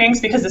press briefings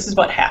because this is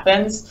what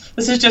happens.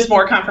 This is just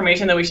more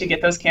confirmation that we should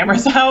get those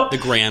cameras out. The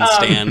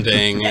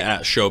grandstanding,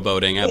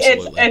 showboating,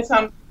 absolutely.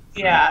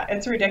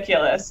 It's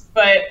ridiculous.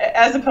 But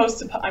as opposed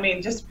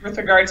to, just with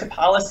regard to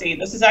policy,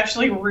 this is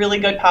actually really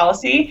good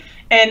policy.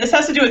 And this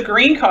has to do with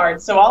green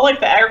cards. So all like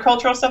the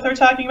agricultural stuff they're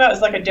talking about is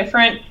like a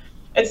different.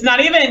 It's not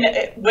even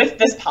with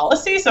this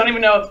policy, so I don't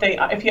even know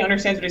if he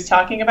understands what he's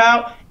talking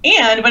about.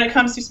 And when it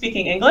comes to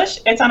speaking English,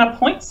 it's on a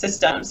point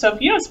system. So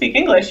if you don't speak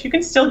English, you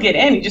can still get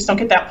in. You just don't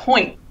get that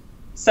point.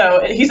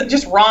 So he's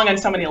just wrong on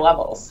so many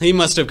levels. He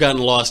must have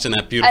gotten lost in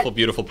that beautiful,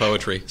 beautiful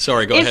poetry.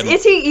 Sorry, go ahead.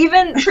 Is he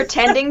even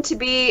pretending to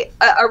be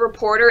a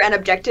reporter and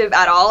objective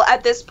at all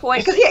at this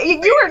point? Because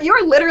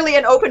you're literally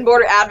an open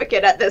border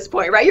advocate at this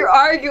point, right? You're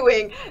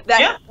arguing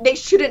that they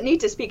shouldn't need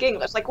to speak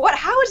English. Like, what?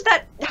 How is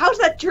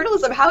that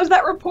journalism? How is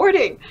that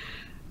reporting?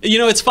 You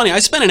know, it's funny. I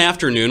spent an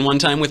afternoon one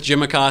time with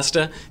Jim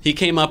Acosta. He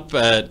came up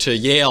to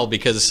Yale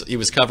because he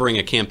was covering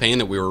a campaign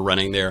that we were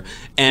running there.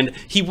 And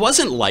he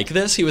wasn't like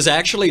this. He was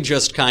actually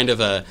just kind of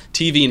a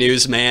TV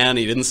newsman.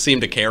 He didn't seem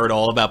to care at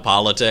all about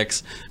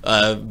politics.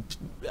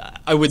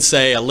 I would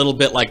say a little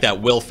bit like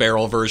that Will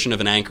Ferrell version of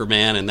an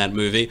anchorman in that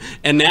movie.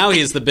 And now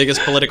he's the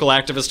biggest political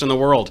activist in the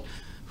world.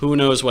 Who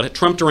knows what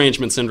Trump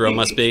derangement syndrome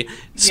must be.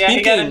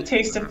 He got a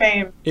taste of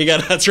fame.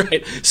 That's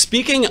right.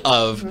 Speaking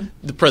of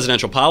the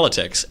presidential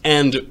politics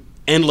and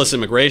endless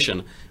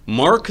immigration,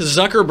 Mark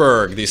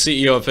Zuckerberg, the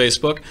CEO of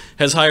Facebook,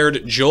 has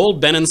hired Joel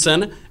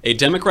Benenson, a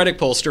Democratic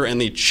pollster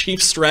and the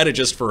chief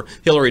strategist for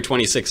Hillary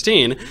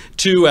 2016,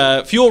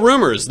 to fuel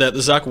rumors that the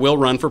Zuck will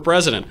run for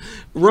president.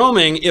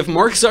 Roaming, if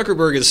Mark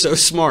Zuckerberg is so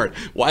smart,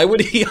 why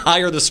would he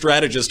hire the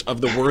strategist of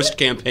the worst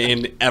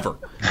campaign ever?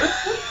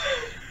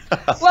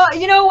 Well,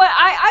 you know what?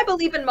 I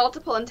believe in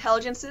multiple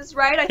intelligences,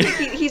 right? I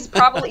think he's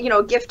probably,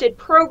 gifted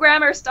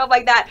programmer, stuff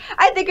like that.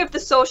 I think if The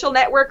Social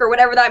Network or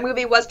whatever that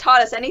movie was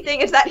taught us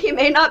anything, it's that he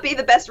may not be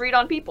the best read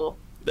on people.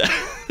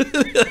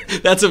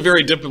 That's a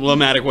very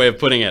diplomatic way of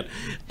putting it.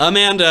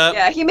 Amanda.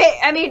 Yeah, he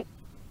may,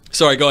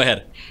 Sorry, go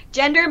ahead.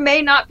 Gender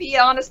may not be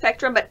on a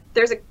spectrum, but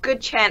there's a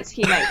good chance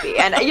he might be.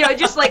 And,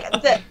 just like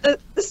the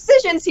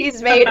decisions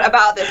he's made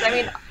about this, I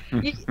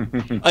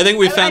think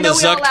we found the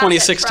Zuck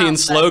 2016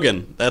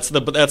 slogan. That's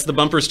the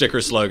bumper sticker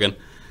slogan.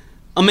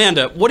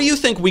 Amanda, what do you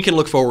think we can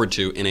look forward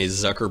to in a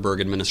Zuckerberg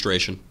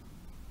administration?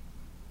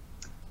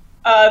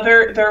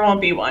 There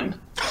won't be one.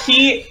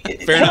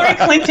 Hillary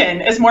Clinton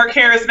is more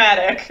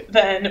charismatic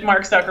than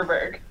Mark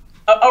Zuckerberg.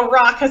 A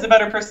rock has a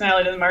better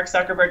personality than Mark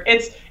Zuckerberg.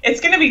 It's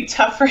going to be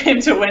tough for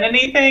him to win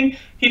anything.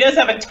 He does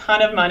have a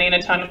ton of money and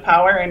a ton of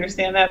power. I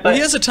understand that, but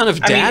he has a ton of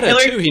data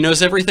too. He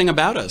knows everything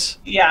about us.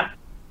 Yeah,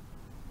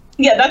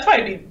 that's why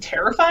it'd be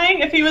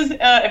terrifying if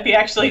he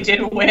actually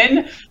did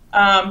win.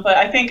 But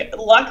I think,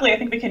 luckily,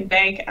 we can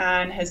bank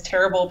on his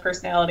terrible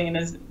personality and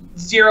his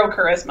zero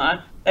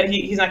charisma that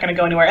he's not going to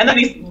go anywhere. And then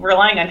he's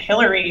relying on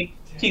Hillary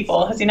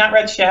people. Has he not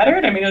read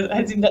Shattered?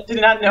 Did he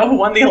not know who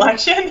won the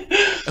election?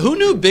 Who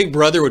knew Big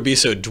Brother would be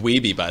so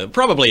dweeby by them?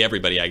 Probably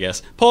everybody, I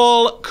guess.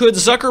 Paul, could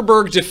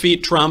Zuckerberg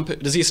defeat Trump?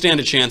 Does he stand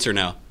a chance or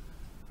no?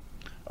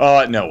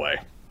 No way.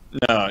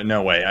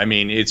 No way.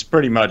 It's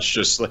pretty much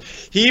just like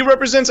he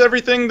represents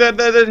everything that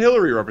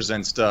Hillary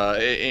represents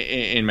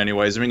in many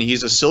ways.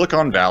 He's a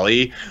Silicon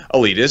Valley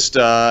elitist.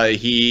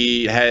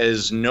 He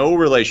has no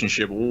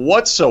relationship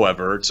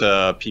whatsoever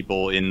to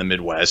people in the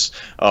Midwest,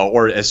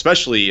 or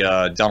especially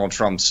Donald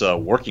Trump's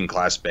working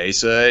class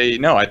base.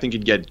 No, I think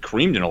he'd get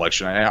creamed in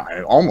election.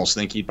 I almost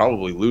think he'd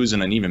probably lose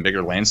in an even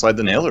bigger landslide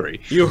than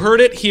Hillary. You heard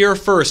it here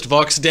first.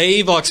 Vox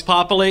Dei, Vox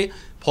Populi.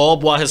 Paul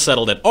Bois has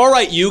settled it. All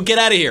right, you, get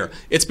out of here.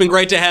 It's been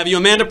great to have you.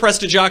 Amanda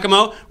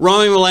Prestigiacomo,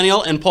 Roaming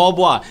Millennial, and Paul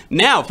Bois.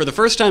 Now, for the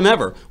first time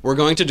ever, we're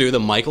going to do the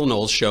Michael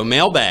Knowles Show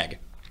mailbag.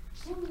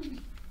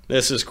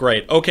 This is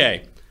great.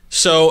 Okay.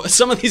 So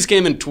some of these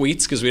came in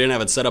tweets because we didn't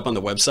have it set up on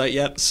the website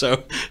yet,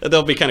 so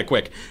they'll be kind of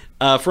quick.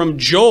 From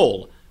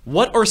Joel,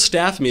 what are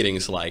staff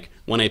meetings like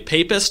when a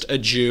papist, a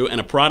Jew,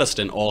 and a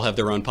Protestant all have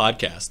their own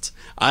podcasts?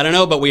 I don't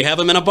know, but we have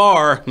them in a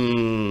bar.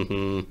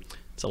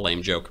 It's a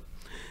lame joke.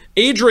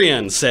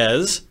 Adrian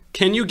says,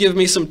 can you give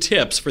me some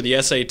tips for the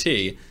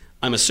SAT?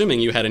 I'm assuming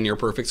you had a near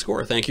perfect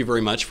score. Thank you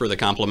very much for the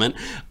compliment.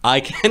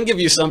 I can give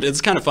you some, it's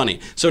kind of funny.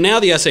 So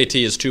now the SAT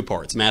is 2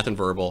 parts, math and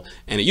verbal,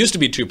 and it used to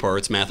be 2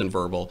 parts, math and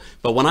verbal,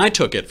 but when I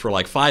took it for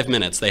like 5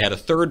 minutes, they had a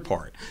 3rd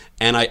part.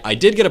 And I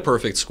did get a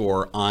perfect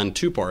score on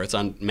 2 parts,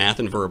 on math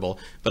and verbal,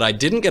 but I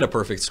didn't get a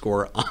perfect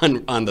score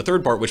on the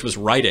 3rd part, which was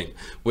writing,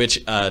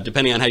 which,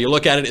 depending on how you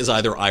look at it, is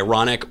either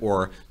ironic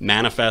or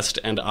manifest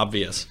and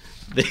obvious,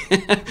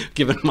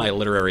 given my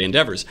literary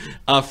endeavors.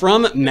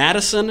 From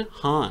Madison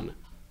Hahn.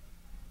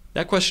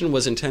 That question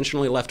was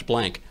intentionally left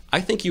blank. I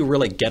think you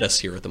really get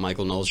us here at the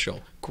Michael Knowles Show.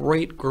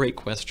 Great, great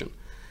question.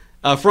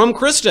 From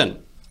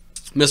Kristen.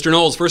 Mr.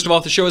 Knowles, first of all,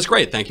 the show is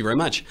great. Thank you very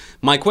much.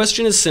 My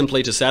question is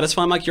simply to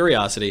satisfy my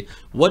curiosity.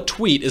 What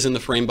tweet is in the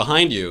frame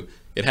behind you?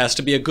 It has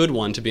to be a good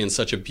one to be in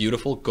such a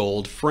beautiful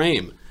gold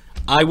frame.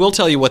 I will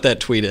tell you what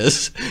that tweet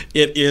is.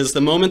 It is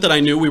the moment that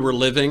I knew we were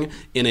living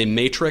in a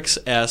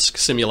Matrix-esque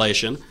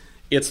simulation.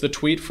 It's the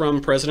tweet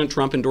from President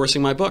Trump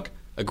endorsing my book,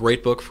 a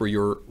great book for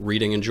your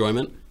reading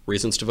enjoyment.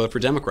 Reasons to vote for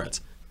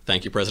Democrats.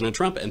 Thank you, President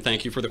Trump, and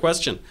thank you for the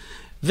question.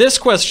 This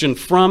question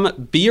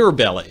from Beer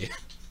Belly.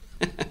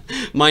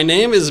 My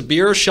name is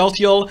Beer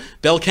Sheltiel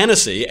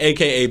Belkenesi,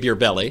 a.k.a. Beer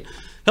Belly.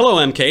 Hello,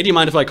 MK. Do you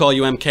mind if I call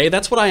you MK?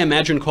 That's what I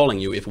imagine calling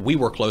you if we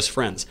were close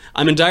friends.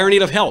 I'm in dire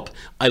need of help.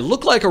 I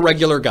look like a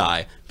regular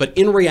guy, but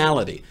in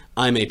reality,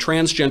 I'm a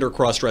transgender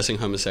cross-dressing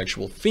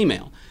homosexual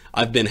female.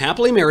 I've been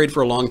happily married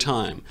for a long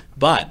time,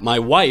 but my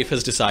wife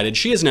has decided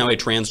she is now a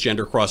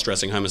transgender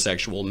cross-dressing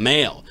homosexual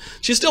male.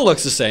 She still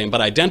looks the same,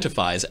 but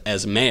identifies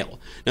as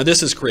male. Now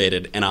this has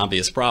created an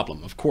obvious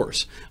problem, of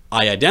course.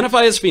 I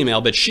identify as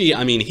female, but she,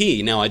 I mean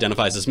he, now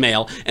identifies as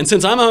male, and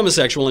since I'm a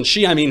homosexual and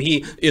she, I mean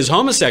he, is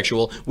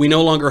homosexual, we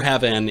no longer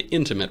have an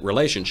intimate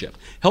relationship.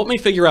 Help me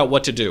figure out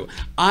what to do.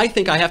 I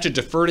think I have to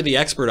defer to the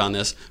expert on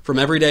this from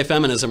Everyday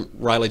Feminism,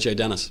 Riley J.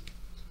 Dennis.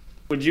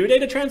 Would you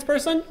date a trans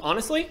person,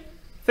 honestly?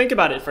 Think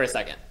about it for a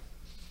second.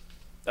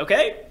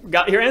 Okay,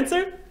 got your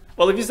answer?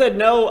 Well, if you said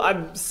no,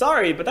 I'm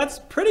sorry, but that's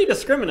pretty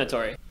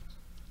discriminatory.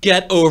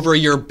 Get over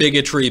your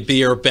bigotry,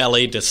 Beer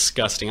Belly.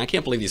 Disgusting. I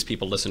can't believe these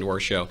people listen to our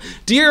show.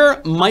 Dear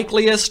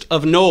Michaeliest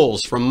of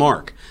Knowles from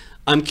Mark,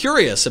 I'm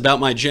curious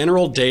about my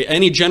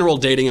any general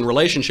dating and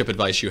relationship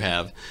advice you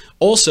have.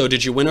 Also,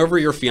 did you win over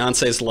your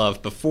fiance's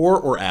love before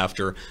or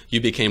after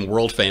you became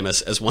world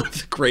famous as one of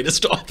the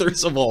greatest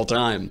authors of all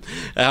time?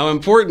 How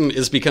important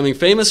is becoming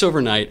famous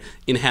overnight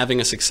in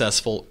having a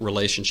successful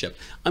relationship?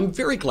 I'm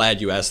very glad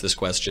you asked this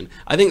question.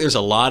 I think there's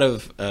a lot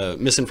of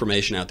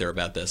misinformation out there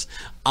about this.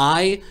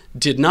 I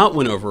did not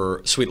win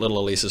over sweet little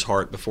Elise's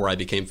heart before I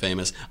became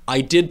famous.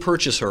 I did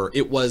purchase her.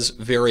 It was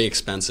very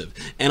expensive.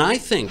 And I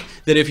think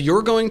that if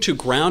you're going to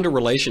ground a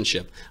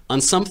relationship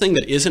on something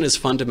that isn't as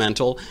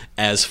fundamental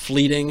as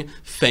fleeting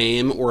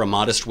fame or a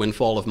modest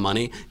windfall of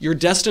money, you're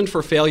destined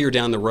for failure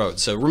down the road.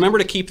 So remember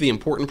to keep the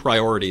important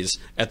priorities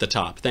at the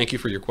top. Thank you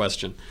for your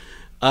question.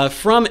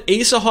 From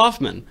Asa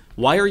Hoffman,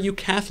 why are you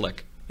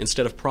Catholic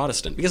instead of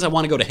Protestant? Because I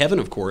want to go to heaven,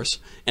 of course,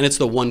 and it's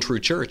the one true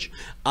church.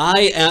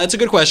 It's a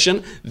good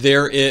question.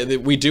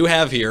 We do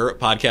have here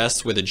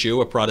podcasts with a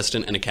Jew, a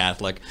Protestant, and a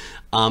Catholic.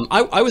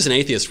 I was an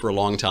atheist for a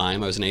long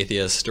time. I was an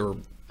atheist or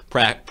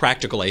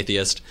practical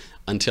atheist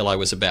until I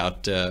was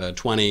about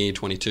 20,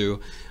 22.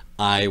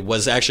 I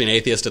was actually an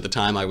atheist at the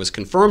time I was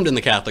confirmed in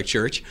the Catholic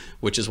Church,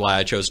 which is why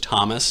I chose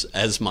Thomas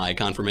as my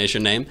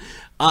confirmation name.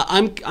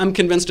 I'm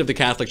convinced of the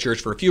Catholic Church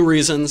for a few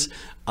reasons.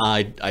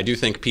 I do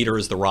think Peter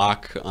is the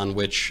rock on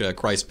which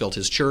Christ built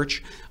his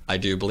church. I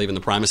do believe in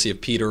the primacy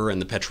of Peter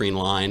and the Petrine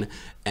line,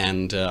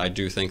 and I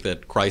do think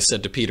that Christ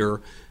said to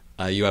Peter,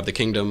 you have the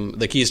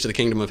keys to the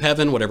kingdom of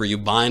heaven. Whatever you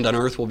bind on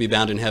earth will be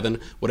bound in heaven.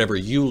 Whatever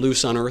you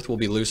loose on earth will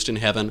be loosed in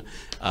heaven.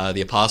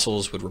 The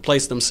apostles would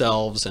replace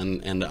themselves,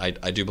 and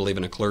I do believe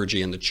in a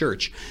clergy in the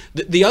church.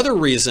 The other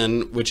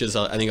reason, which is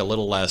I think a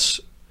little less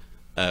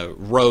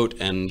rote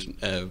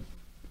and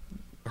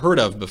heard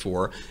of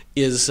before,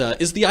 is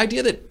the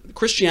idea that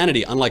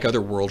Christianity, unlike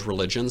other world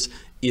religions,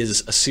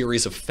 is a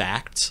series of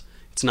facts.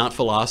 It's not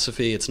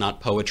philosophy, it's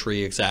not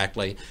poetry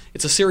exactly.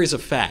 It's a series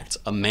of facts.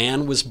 A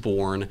man was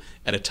born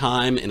at a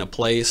time in a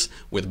place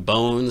with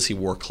bones, he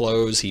wore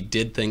clothes, he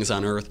did things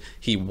on earth,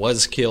 he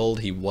was killed,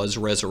 he was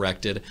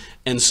resurrected.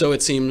 And so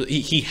it seemed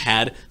he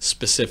had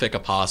specific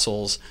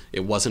apostles.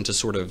 It wasn't a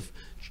sort of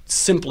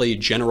simply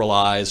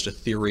generalized,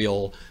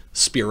 ethereal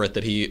spirit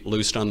that he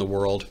loosed on the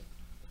world.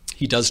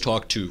 He does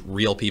talk to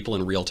real people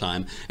in real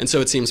time. And so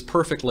it seems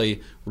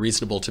perfectly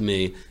reasonable to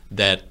me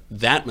that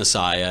that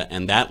Messiah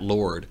and that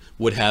Lord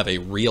would have a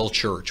real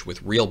church with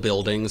real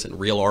buildings and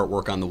real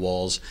artwork on the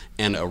walls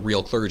and a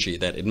real clergy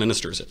that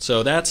administers it.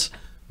 So that's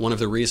one of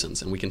the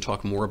reasons, and we can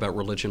talk more about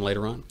religion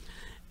later on.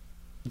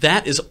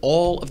 That is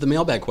all of the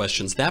mailbag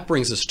questions. That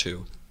brings us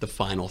to the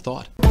final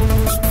thought.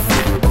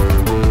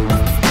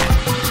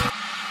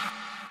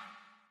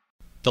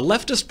 The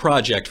leftist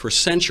project for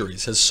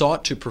centuries has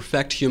sought to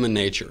perfect human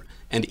nature,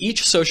 and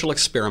each social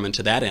experiment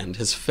to that end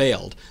has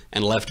failed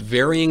and left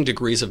varying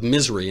degrees of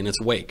misery in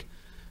its wake.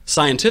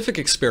 Scientific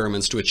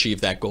experiments to achieve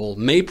that goal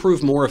may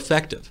prove more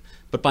effective,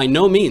 but by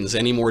no means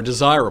any more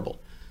desirable.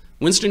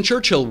 Winston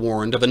Churchill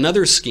warned of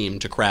another scheme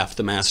to craft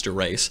the master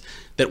race,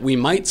 that we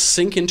might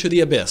sink into the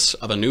abyss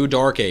of a new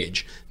dark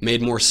age,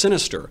 made more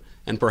sinister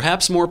and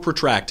perhaps more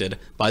protracted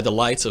by the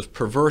lights of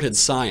perverted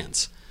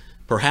science.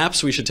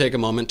 Perhaps we should take a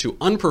moment to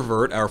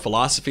unpervert our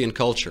philosophy and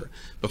culture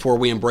before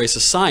we embrace a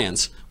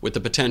science with the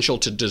potential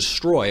to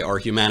destroy our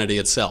humanity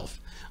itself.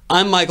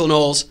 I'm Michael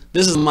Knowles.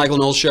 This is the Michael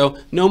Knowles Show.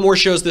 No more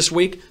shows this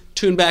week.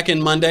 Tune back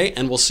in Monday,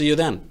 and we'll see you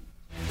then.